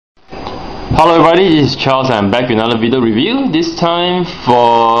Hello everybody, this is Charles and I'm back with another video review. This time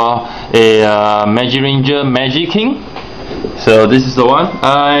for a Magiranger Magiking. So this is the one.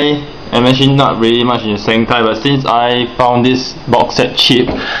 I am actually not really much in Sentai, but since I found this box set cheap,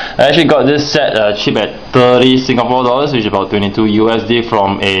 I actually got this set cheap at 30 Singapore dollars, which is about 22 USD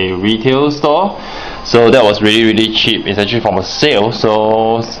from a retail store. So that was really cheap. It's actually from a sale,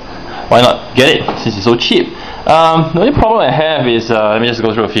 so why not get it since it's so cheap. The only problem I have is, let me just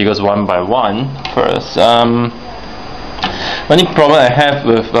go through the figures one by one first. The only problem I have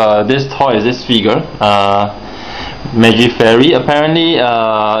with this toy is this figure, Magic Fairy. Apparently,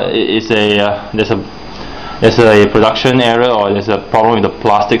 there's a production error, or there's a problem with the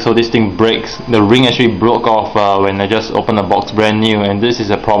plastic, so this thing breaks. The ring actually broke off when I just opened the box brand new, and this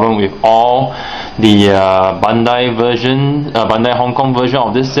is a problem with all the Bandai Hong Kong version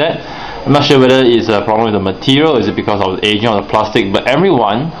of this set. I'm not sure whether it's a problem with the material, is it because of the aging of the plastic, but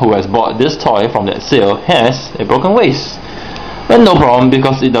everyone who has bought this toy from that sale has a broken waist. But no problem,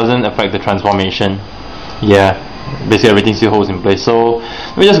 because it doesn't affect the transformation. Yeah, basically everything still holds in place. So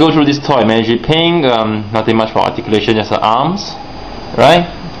let me just go through this toy. Magic Pink, nothing much for articulation, just the arms, right?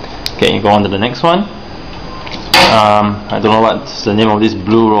 Okay, go on to the next one. I don't know what's the name of this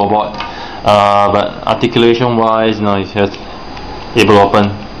blue robot, but articulation wise, it's just able to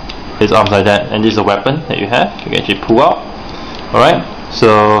open his arms like that, and this is a weapon that you have. You can actually pull out. Alright,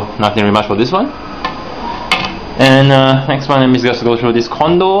 so nothing really much for this one. And next one, let me just go through this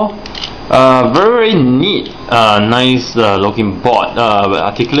Condor. Very neat, nice looking board, but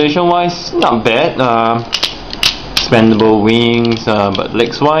articulation wise, not bad. Expandable wings, but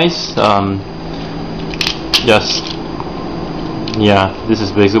legs wise, this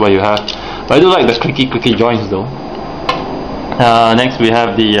is basically what you have. But I do like the clicky joints though. Next we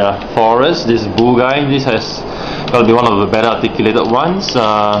have the Forest, this bull guy. This has got to be one of the better articulated ones.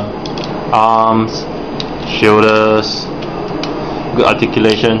 Arms, shoulders, good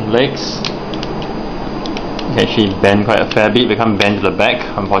articulation, legs. You can actually bend quite a fair bit. They can't bend to the back,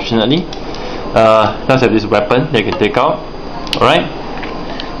 unfortunately. Does have this weapon that you can take out. Alright.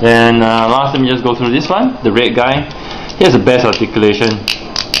 Then last, let me just go through this one, the red guy. He has the best articulation,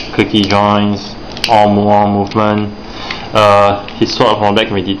 clicky joints, arm movement. His sword from the back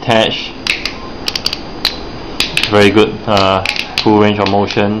can be detached. Very good full range of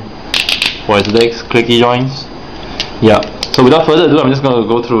motion for his legs, clicky joints. Yeah. So without further ado, I'm just going to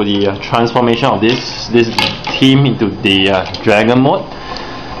go through the transformation of this team into the dragon mode.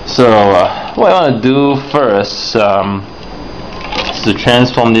 So what I want to do first is to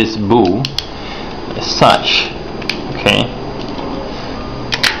transform this bull as such. Okay.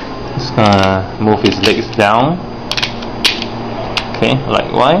 Just gonna move his legs down. Okay,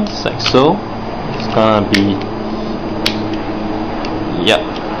 likewise, like so. It's gonna be,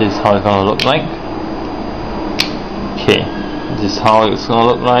 this is how it's gonna look like. Okay, this is how it's gonna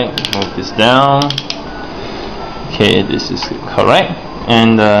look like. Move this down. Okay, this is correct.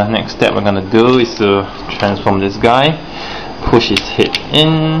 And the next step we're gonna do is to transform this guy. Push his head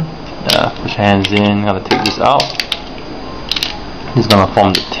in, push your hands in, gonna take this out. This is gonna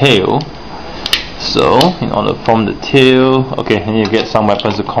form the tail. So, in order to form the tail, okay, I need to get some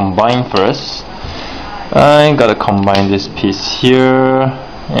weapons to combine first. I gotta combine this piece here,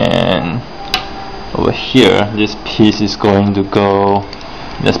 and over here, this piece is going to go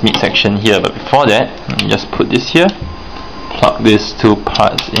in this midsection here. But before that, let me just put this here, plug these two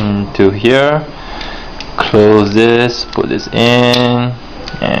parts into here, close this, put this in,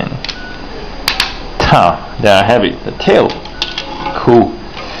 and there I have it, the tail. Cool.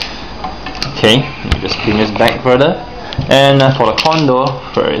 Okay, let me just bring this back further. And for the Condor,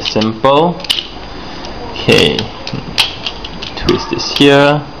 very simple. Okay, twist this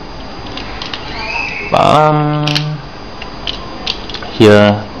here.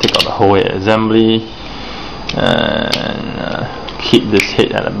 Here, take out the whole assembly, and keep this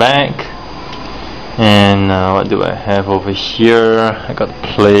head at the back. And what do I have over here? I got to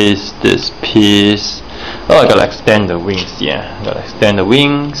place this piece. Oh, I gotta extend the wings. Yeah, I gotta extend the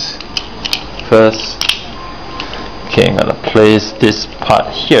wings first. Okay, I'm gonna place this part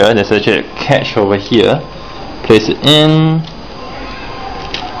here. There's actually a catch over here. Place it in.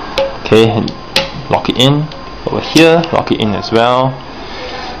 Okay, and lock it in over here. Lock it in as well.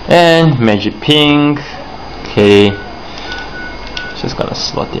 And Magic Pink. Okay, just gonna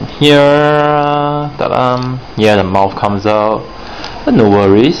slot in here. Ta-da! Yeah, the mouth comes out, but no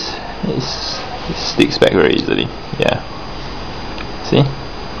worries. It sticks back very easily. Yeah. See,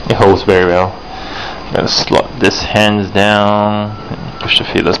 it holds very well. I'm gonna slot this hands down, push the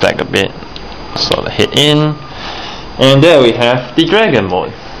feelers back a bit, slot the head in, and there we have the dragon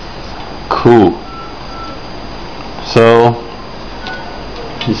mode. Cool. So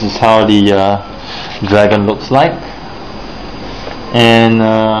this is how the dragon looks like, and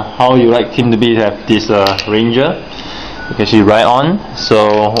how you like him to be. Have this ranger you can actually ride on.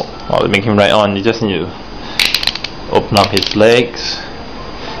 So while we make him ride on, you just need to open up his legs,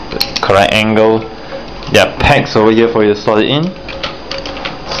 the correct angle. There are pegs over here for you to slot it in.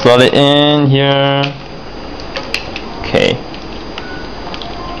 Slot it in here. Okay.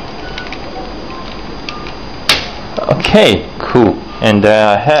 Okay, cool. And there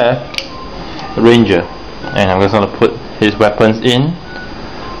I have the ranger, and I'm just going to put his weapons in,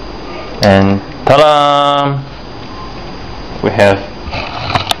 and ta-da! We have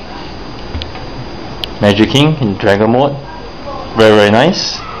Magiking in Dragon mode. Very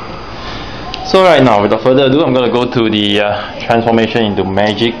nice. So right now, without further ado, I'm going to go to the transformation into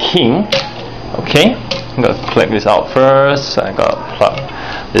Magiking. Okay, I'm going to plug this out first. I got to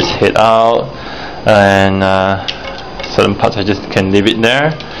plug this head out, and certain parts I just can leave it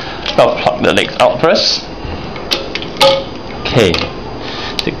there. I'll plug the legs out first. Okay,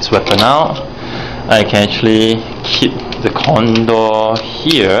 take this weapon out. I can actually keep the condor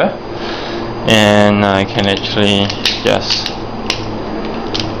here, and I can actually just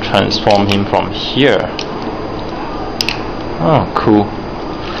transform him from here. Oh, cool.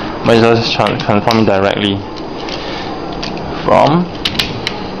 But just transform him directly from.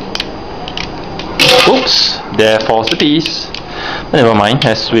 Oops, there falls the piece. But never mind,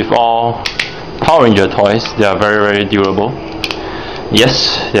 as with all Power Ranger toys, they are very durable.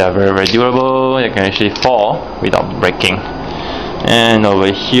 Yes, they are very durable. They can actually fall without breaking. And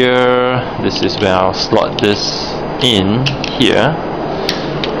over here, this is where I'll slot this in here.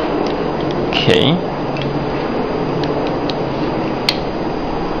 Okay.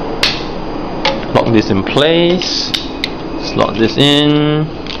 Lock this in place. Slot this in.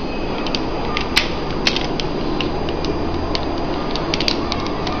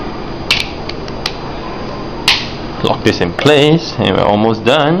 Lock this in place, and we're almost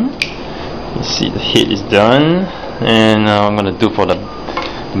done. You see the head is done, and now I'm gonna do for the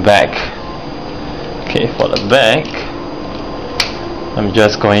back. Okay, for the back, I'm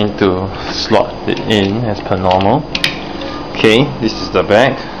just going to slot it in as per normal. Okay, this is the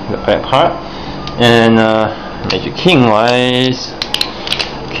back part, and Magiking wise,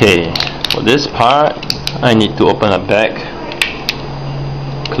 okay, for this part, I need to open the back,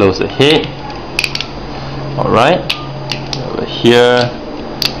 close the head. Alright, over here,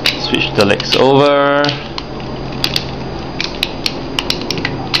 switch the legs over,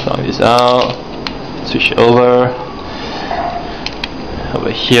 plug this out, switch it over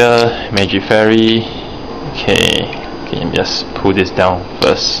here, Magic Fairy. Okay, let me just pull this down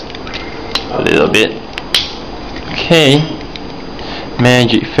first a little bit. Okay,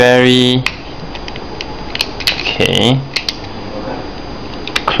 Magic Fairy. Okay,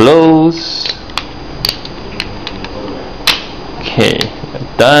 close. Okay,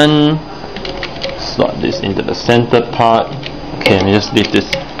 we're done. Slot this into the center part. Okay, let me just leave this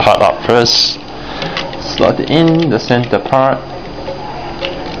part up first. Slot it in the center part.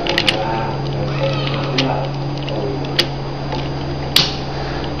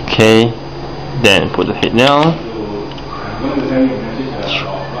 Okay, then put the head down.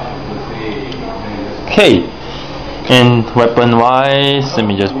 Okay, and weapon wise, let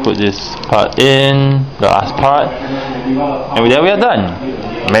me just put this part in, the last part, and there we are done.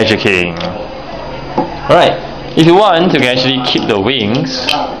 Magiking. Alright, if you want, you can actually keep the wings.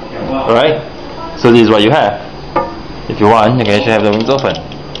 Alright, so this is what you have. If you want, you can actually have the wings open.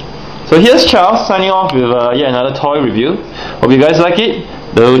 So here's Charles signing off with yet another toy review. Hope you guys like it.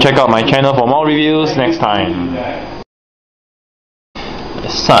 Do check out my channel for more reviews next time.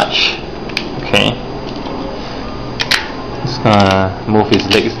 As such, okay, just gonna move his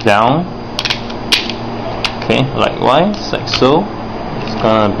legs down. Okay, likewise, like so. It's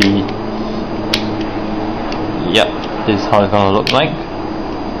gonna be, yep, this is how it's gonna look like.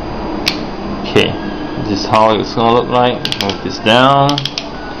 Okay, this is how it's gonna look like. Move this down.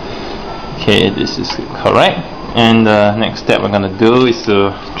 Okay, this is correct. And the next step we're gonna do is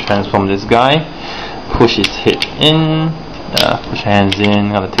to transform this guy. Push his head in. Push hands in.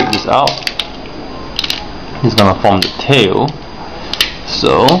 Gonna take this out. He's gonna form the tail.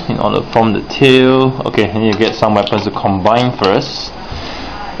 So, in order to form the tail, okay, I need to get some weapons to combine first.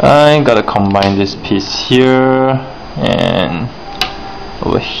 I gotta combine this piece here, and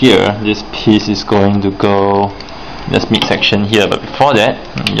over here, this piece is going to go in this midsection here. But before that,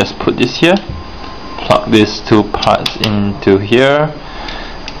 just put this here. Plug these two parts into here.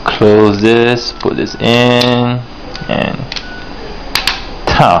 Close this, put this in, and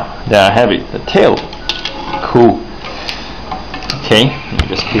There I have it, the tail. Cool. Okay, let me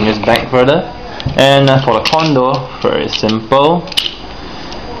just bring this back further. And for the condor, very simple.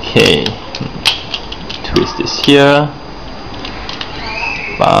 Okay, twist this here.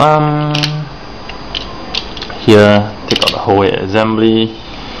 Here, take out the whole head assembly,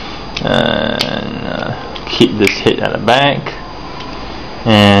 and keep this head at the back.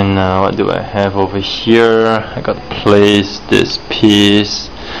 And what do I have over here? I got to place this piece.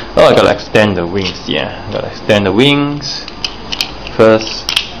 Oh, I gotta extend the wings. Yeah, I gotta extend the wings first.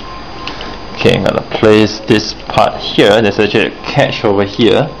 Okay, I'm gonna place this part here. There's actually a catch over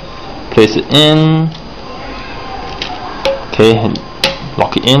here. Place it in. Okay, and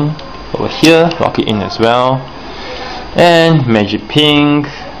lock it in over here. Lock it in as well. And magic pink.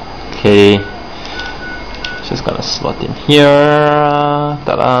 Okay, just gonna slot in here.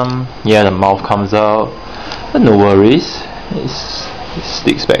 Ta-da! Yeah, the mouth comes out, but no worries. It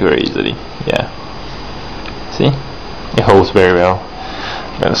sticks back very easily. Yeah. See, it holds very well.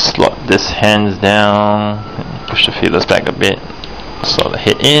 I'm gonna slot this hands down, push the feelers back a bit, slot the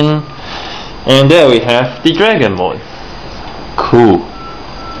head in, and there we have the dragon mode. Cool.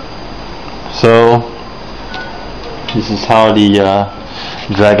 So this is how the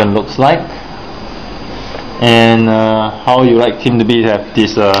dragon looks like, and how you like him to be. Have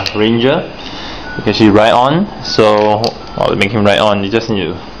this ranger. You can actually ride on. So to make him ride on, you just need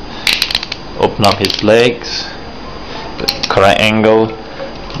to open up his legs, the correct angle.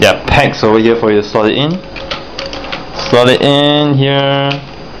 There are pegs over here for you to slot it in. Slot it in here.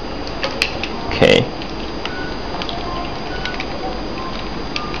 Okay.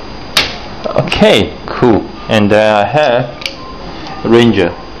 Okay, cool. And there I have Ranger.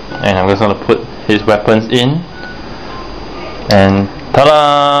 And I'm just going to put his weapons in. And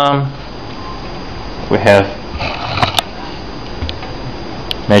ta-da! We have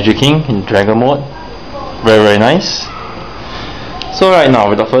Magiking in Dragon mode. Very, very nice. So right now,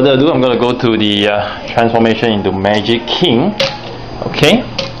 without further ado, I'm going to go to the transformation into Magiking. Okay,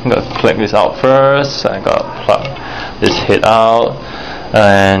 I'm going to collect this out first. I'm going to plug this head out,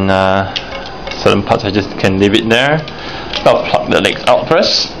 and certain parts I just can leave it there. I'll plug the legs out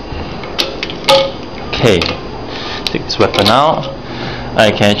first. Okay, take this weapon out.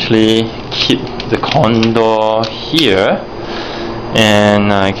 I can actually keep the condor here,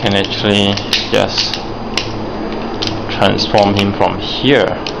 and I can actually just transform him from here.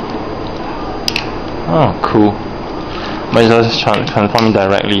 Oh, cool. Might as well just transform him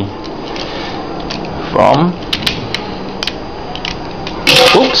directly from.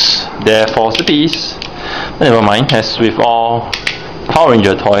 Oops, there falls the piece. But never mind, as with all Power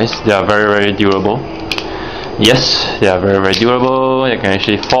Ranger toys, they are very, very durable. Yes, they are very, very durable. They can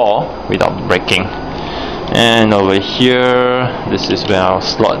actually fall without breaking. And over here, this is where I'll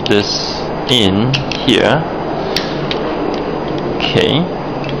slot this in here. Okay.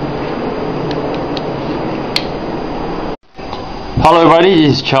 Hello everybody,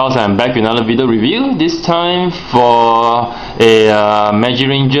 this is Charles and I'm back with another video review. This time for a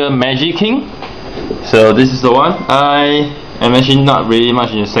Magiranger Magiking. So this is the one. I am actually not really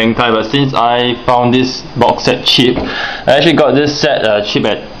much into Sentai, but since I found this box set cheap, I actually got this set cheap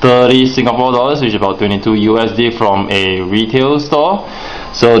at 30 Singapore dollars, which is about 22 USD from a retail store.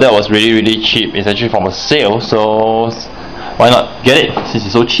 So that was really, really cheap. It's actually from a sale, so why not get it since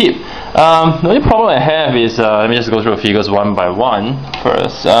it's so cheap? The only problem I have is, let me just go through the figures one by one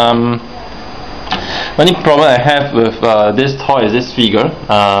first. The only problem I have with this toy is this figure,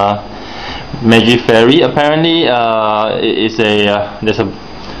 Magic Fairy. Apparently,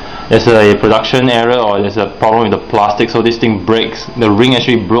 there's a production error, or there's a problem with the plastic, so this thing breaks. The ring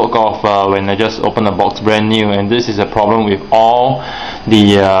actually broke off when I just opened the box brand new, and this is a problem with all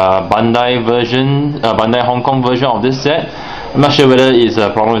the Bandai Hong Kong version of this set. I'm not sure whether it's a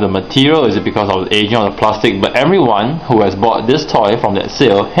problem with the material, is it because of the aging of the plastic, but everyone who has bought this toy from that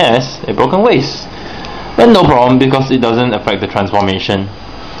sale has a broken waist. But no problem, because it doesn't affect the transformation.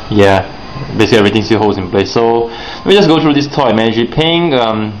 Yeah, basically everything still holds in place. So let me just go through this toy. Magic Pink,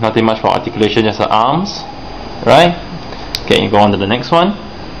 nothing much for articulation, just the arms, right? Okay, go on to the next one.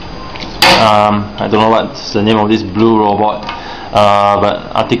 I don't know what's the name of this blue robot,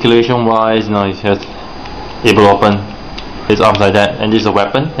 but articulation wise, it's just able to open his arms like that, and this is a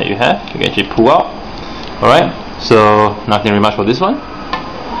weapon that you have. You can actually pull out. Alright, so nothing really much for this one.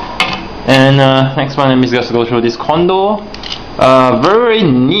 And next one, let me just go through this condor. Very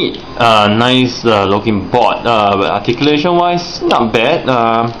neat, nice looking board, but articulation wise, not bad.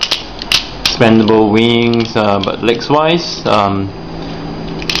 Expandable wings, but legs wise,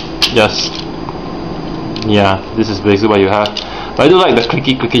 just, yeah, this is basically what you have. But I do like the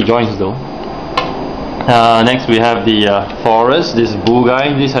clicky joints though. Next we have the Forest, this Boo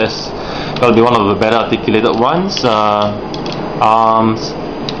guy. This has got to be one of the better articulated ones. Arms,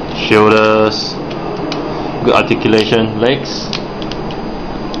 shoulders, good articulation, legs.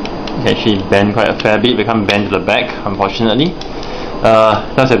 You can actually bend quite a fair bit, but can't bend to the back, unfortunately.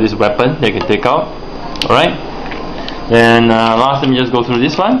 Does have this weapon that you can take out. Alright. Then last, let me just go through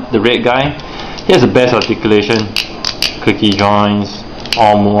this one, the red guy. He has the best articulation, clicky joints,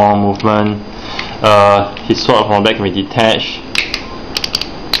 arm movement. His sword from the back can be detached.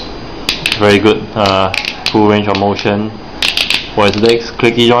 Very good full range of motion for his legs,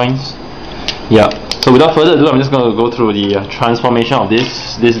 clicky joints. Yeah. So without further ado, I'm just going to go through the transformation of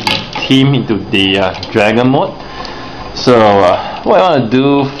this team into the dragon mode. So what I want to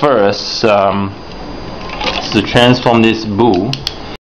do first is to transform this Boo